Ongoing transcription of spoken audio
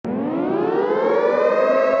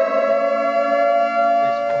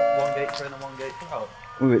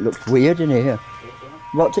Oh, it looks weird in here.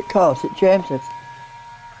 What's it called? St James's?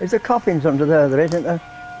 Is there coffins under there? There isn't there?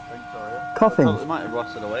 I think so, yeah. Coffins? They might have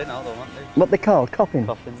rusted away now though, haven't they? What they called? Coffins?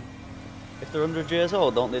 Coffins. If they're 100 years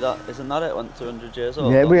old, don't they that? Isn't that it? Once they're 100 years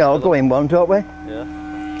old? Yeah, we all go in one, don't we? Yeah.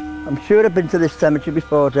 I'm sure I've been to this cemetery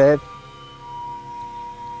before, Dave.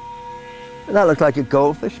 That looks like a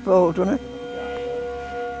goldfish bowl, doesn't it?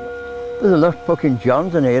 There's a lot of fucking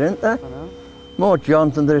Johns in here, isn't there? I know. More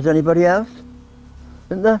Johns than there is anybody else,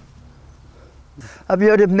 isn't there? Have you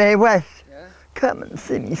heard of Mae West? Yeah. Come and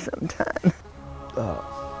see me sometime. Oh,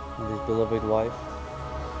 and his beloved wife.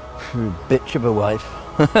 Bitch of a wife.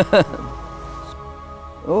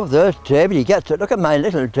 Oh, there's David, he gets it. Look at my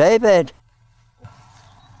little David.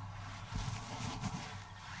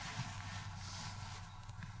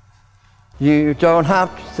 You don't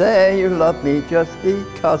have to say you love me just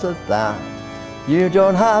because of that. You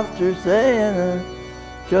don't have to say anything,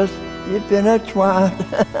 just you've been a twat.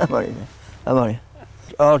 I'm on you.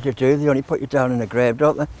 All you do, they only put you down in a grave,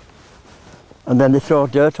 don't they? And then they throw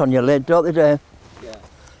dirt on your lid, don't they, Dave? Yeah.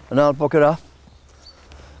 And I'll book it off.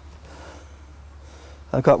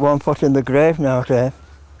 I've got one foot in the grave now, Dave.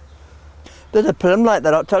 There's a film like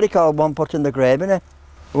that, I'll tell you, called One Foot in the Grave, innit?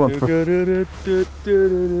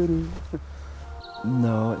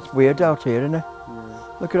 No, it's weird out here, isn't it?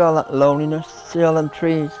 Yeah. Look at all that loneliness, see all them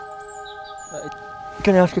trees.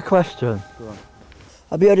 Can I ask a question? Go on.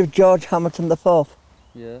 Have you heard of George Hamilton IV?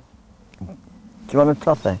 Yeah. Do you want a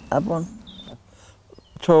toffee? Have one.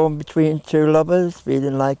 Torn between two lovers,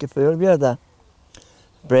 feeling like a fool. Have you heard that?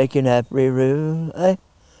 Breaking every rule, eh?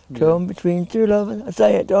 Yeah. Torn between two lovers. I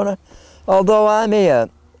say it, don't I? Although I'm here,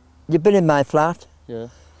 you've been in my flat. Yeah.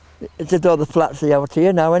 It's as though the flat's the out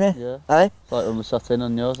here now, innit? Yeah. Eh? It's like when we sat in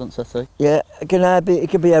on yours on Saturday. Yeah, can I be,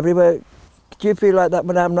 it can be everywhere. Do you feel like that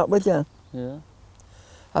when I'm not with you? Yeah.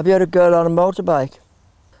 Have you had a girl on a motorbike?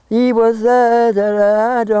 He was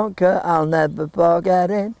there, I don't care, I'll never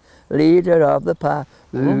forget it. Leader of the pack.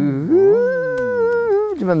 Ooh,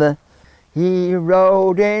 do you remember? He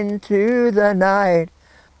rode into the night,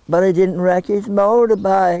 but he didn't wreck his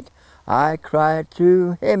motorbike. I cried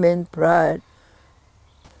to him in pride.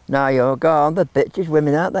 Now you're gone, the bitches,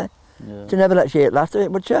 women, aren't they? Yeah. She never let you eat last of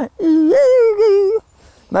it, would she?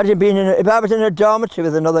 Imagine being in if I was in a dormitory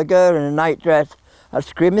with another girl in a nightdress, I'd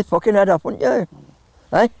scream my fucking head off, wouldn't you?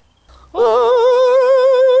 Eh?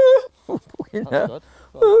 Oh, you know.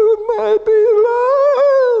 Oh, my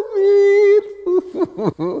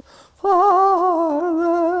beloved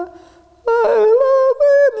Father, I love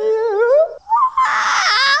you.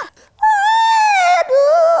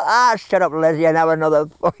 Ah, shut up, Leslie, and have another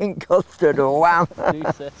fucking custard wham.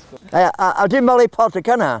 I'll do Molly Potter,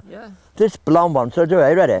 can I? Yeah. This blonde one, so do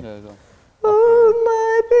it, ready? Yeah, go on. Oh,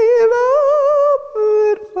 my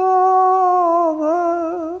beloved Father,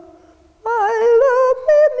 I love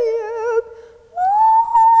him, yes, I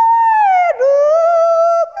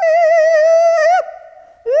love him,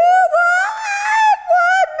 yes, I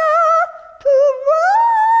want not to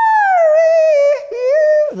worry you.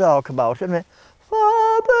 It's all come out, isn't it?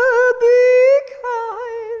 Father, be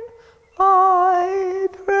kind, I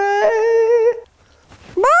pray.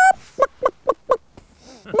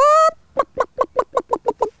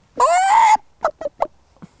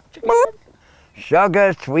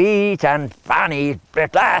 Sugar sweet and funny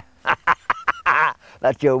bitter,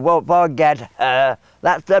 that you won't forget her.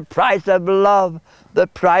 That's the price of love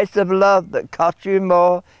that costs you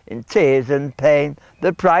more in tears and pain.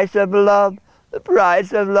 The price of love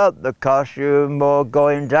that costs you more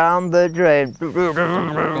going down the drain.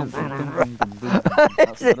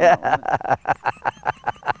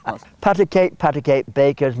 Patty cake,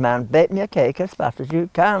 baker's man, bake me a cake as fast as you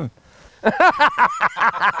can.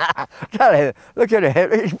 Tell him, look at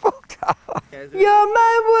him, he's fucked up. You're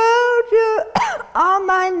my world, you are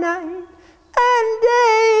my night and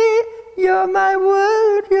day. You're my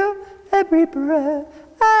world, you're every breath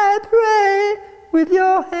I pray. With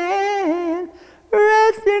your hand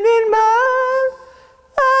resting in mine,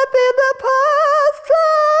 I'll be the past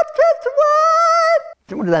just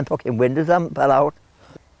one. One of them fucking windows haven't fell out.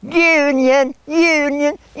 Union,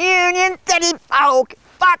 steady folk.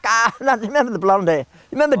 Fucker! Remember the blondie?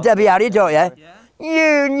 Remember Debbie Harry, don't you?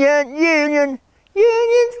 Yeah. Union,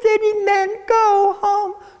 steady men, go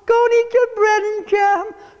home. Go and eat your bread and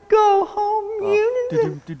jam. Go home,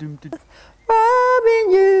 Union. Robbing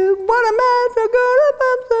you, what am I so good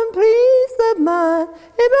about some peace of mind?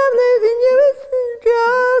 If I'm losing you, it's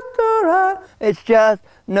just alright. It's just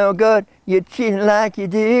no good, you're cheating like you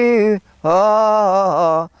do.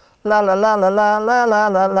 Oh, la la la la la la la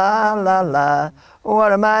la la la la.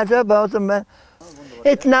 What am I supposed to make?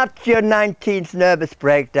 It's not your 19th nervous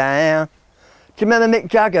breakdown. Do you remember Mick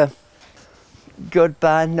Jagger?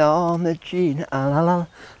 Goodbye, Norma Jean. La la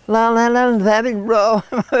la la la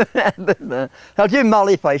la. I'll do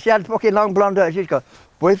Molly for you. She had fucking long blonde hair. She's got,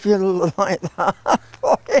 with you like that.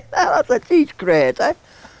 Fucking hell, she's great, eh?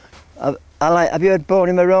 Have you heard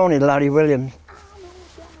Boney Maroney, Larry Williams?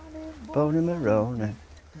 Boney Maroney.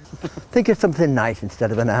 Think of something nice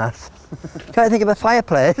instead of an ass. Can't you think of a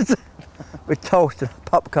fireplace with toast and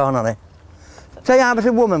popcorn on it? Say I was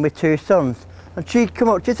a woman with 2 sons and she'd come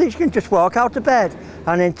up, do you think she can just walk out of bed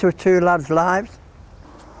and into 2 lads' lives?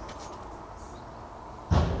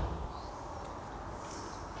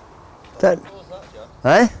 What was that, John?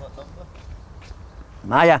 Eh? What number?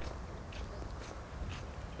 Maya.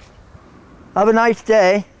 Have a nice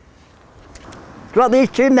day. Got these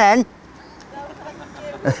 2 men.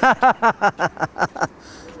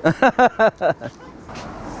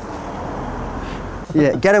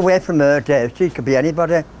 Yeah, get away from her, Dave. She could be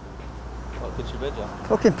anybody. What could she be, John?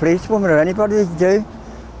 Fucking policewoman or anybody you do.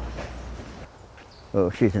 Oh,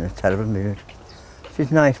 she's in a terrible mood.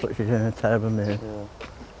 She's nice, but she's in a terrible mood. Yeah.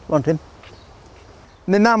 Want him?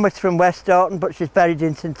 My mum was from West Orton, but she's buried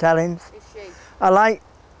in St Helens. Is she? I like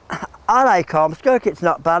Ormskirk. It's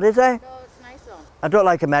not bad, is it? No, it's nice on. I don't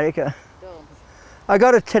like America. Don't. I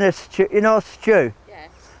got a tin of stew, you know stew? Yeah.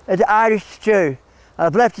 It's Irish stew.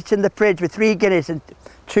 I've left it in the fridge with 3 Guinness and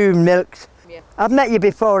 2 milks. Yeah. I've met you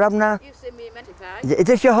before, haven't I? You've seen me in many times. Is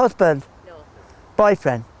this your husband? No.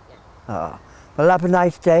 Boyfriend? Yeah. Oh. Well, have a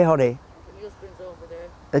nice day, honey. My husband's over there.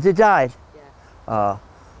 Has he died? Yeah. Oh.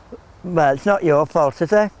 Well, it's not your fault,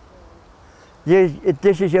 is it?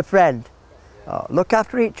 This is your friend? Oh, look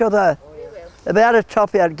after each other. Oh, you will. If I had a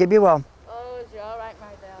toffee, I'd give you one. Oh, is you all right, my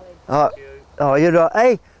darling? Oh, you know,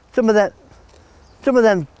 hey, some of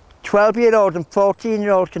them 12-year-olds and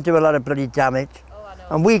 14-year-olds can do a lot of bloody damage. Oh, I know.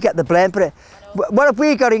 And we get the blame for it. I know. What have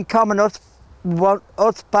we got in common, us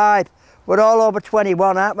 5? We're all over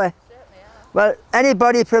 21, aren't we? Certainly are. Well,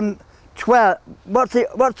 anybody from 12,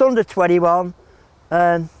 what's under 21?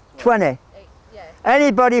 20. Yeah.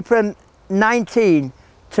 Anybody from 19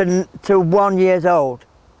 to 1 year old.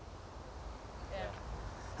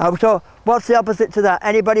 Yeah. So what's the opposite to that?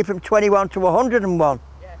 Anybody from 21 to 101.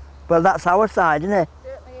 Yeah. Well, that's our side, isn't it?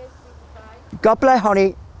 Certainly is. Fine. God bless, honey.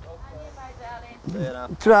 And you, my darling. See you now.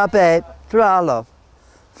 To our babe, to our love.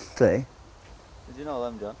 See, Did you know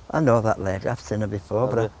them, John? I know that lady. I've seen her before,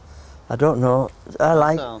 Have but you? I don't know. I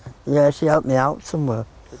like. Sound. Yeah, she helped me out somewhere.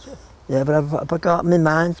 Did you? Yeah, but I've forgot my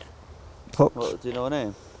mind. Fuck. What, do you know her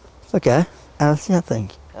name? Okay, Elsie, I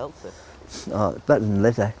think. Elsie. Oh, it's better than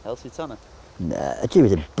Lizzie. Elsie Tanner. Nah, she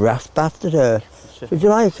was a brass bastard. Her. She- Would you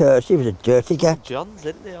like her? She was a dirty girl. John's,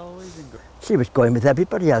 isn't they always in She was going with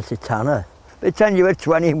everybody else, Tanner. Pretend you were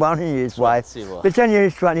 21 and you was wife. 21. Pretend you were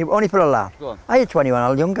 20, only for a laugh. Go on. Are you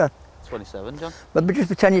 21 or younger? 27, John. But just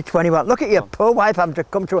pretend you're 21. Look at your poor wife having to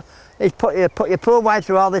come to. He's put your poor wife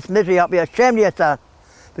through all this misery. I'll be ashamed of yourself.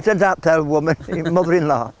 Pretend that tell woman, your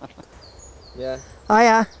mother-in-law. Yeah.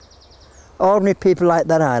 Hiya. Ordinary people like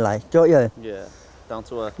that I like, don't you? Yeah. Down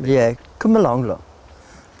to earth. Yeah, come along, look.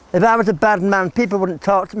 If I was a bad man, people wouldn't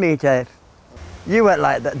talk to me, Dave. You weren't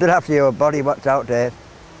like that. They're after your body. Watch out, Dave.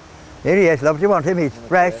 Here he is, love. Do you want him? He's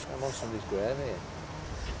fresh. I'm on somebody's grave here.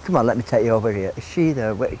 Come on, let me take you over here. Is she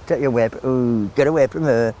there? Wait, take you away. Ooh, get away from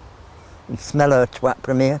her. And smell her twat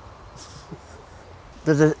from here.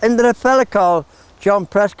 Isn't there a fella called John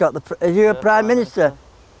Prescott? Is he a Prime Minister?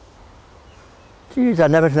 Jeez, I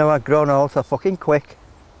never know I've grown old so fucking quick.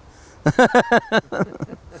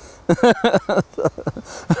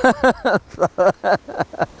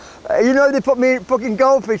 You know they put me in fucking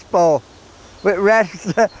goldfish bowl with red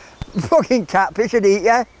fucking catfish and eat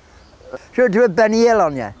you. Should I do a Benny Hill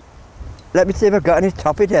on you? Let me see if I've got any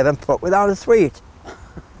toffee, Dave, and put without a sweet.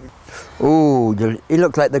 Ooh, he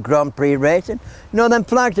looks like the Grand Prix racing. You know them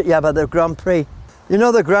flags that you have at the Grand Prix? You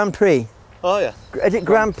know the Grand Prix? Oh, yeah. Is it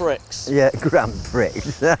Grand Prix? Prix. Yeah, Grand Prix.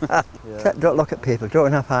 Yeah. Don't look at people,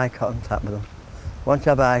 don't have eye contact with them. Once you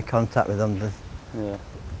have eye contact with them, Yeah.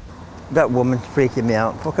 that woman's freaking me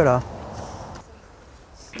out. Fuck her off.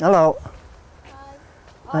 Hello.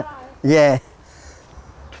 Hi. Yeah.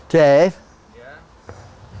 Dave? Yeah?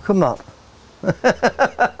 Come on.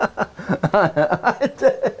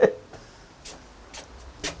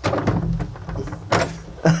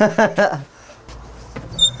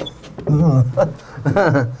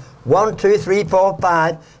 One, two, three, 4,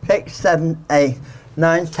 5, 6, 7, 8,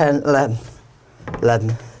 9, 10, 11.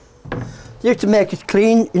 11. Used to make us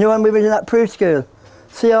clean, you know, when we were in that proof school.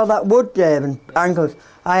 See all that wood, Dave, and angles.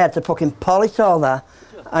 I had to fucking polish all that.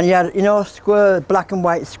 And you had, you know, squares, black and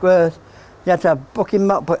white squares. You had to have fucking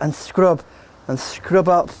mop and scrub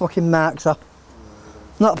out fucking marks off.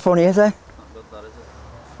 Not funny, is it? Not good, that, is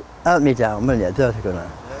it? Help me down, will you? Don't you go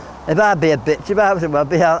now? If I'd be a bitch, if I was I'd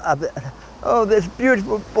be oh, this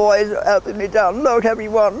beautiful boy is helping me down. Look,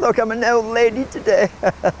 everyone, look, I'm an old lady today.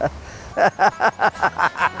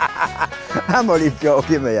 I'm only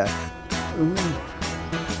joking with you.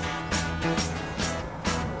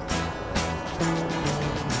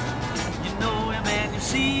 You know him and you've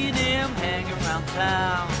seen him hang around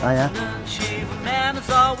town. Oh, yeah? An unshaven man is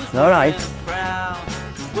always All right. wearing a frown.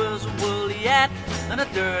 He wears a woolly hat and a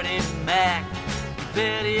dirty Mac.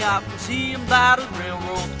 Very often see him by the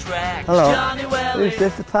railroad track. Hello. Johnny Welly. Who's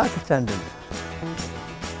this? The park attendant?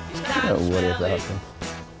 Don't worry about him.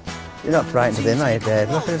 You're not frightened of him, are you, Dave?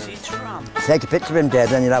 Look at him. Take a picture of him, Dave,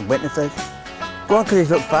 then you'll have witnesses. Go on, because he's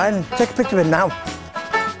look fine. Take a picture of him now.